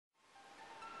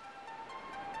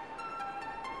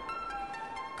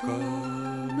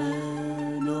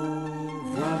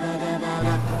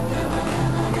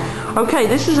Okay,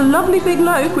 this is a lovely big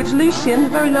loaf which Lucien, the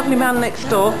very lovely man next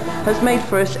door, has made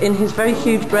for us in his very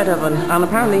huge bread oven, and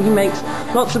apparently he makes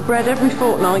lots of bread every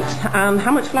fortnight. And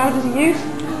how much flour does he use?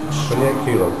 28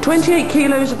 kilos. 28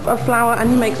 kilos of flour,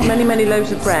 and he makes many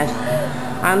loaves of bread.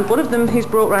 And one of them he's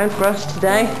brought round for us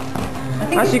today.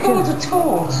 I think it's called a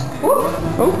tort.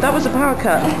 Oh, that was a power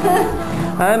cut.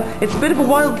 It's a bit of a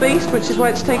wild beast, which is why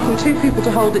it's taken two people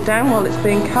to hold it down while it's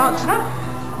being cut.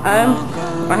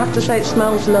 I have to say it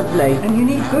smells lovely. And you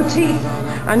need good teeth.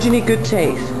 And you need good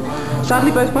teeth.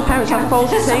 Sadly, both my parents have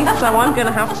false teeth, so I'm going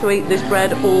to have to eat this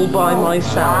bread all by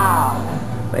myself.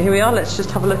 Wow. But here we are, let's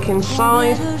just have a look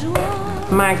inside.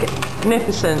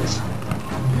 Magnificent.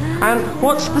 And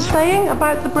what's the saying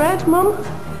about the bread, Mum?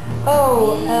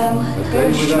 Oh,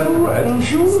 un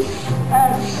jour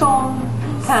sans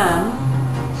pain,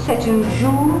 c'est un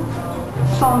jour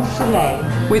sans soleil.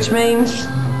 Which means?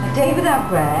 A day without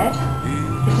bread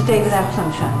is a day without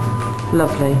sunshine.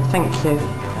 Lovely, thank you.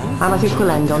 And I think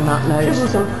we'll end on that note.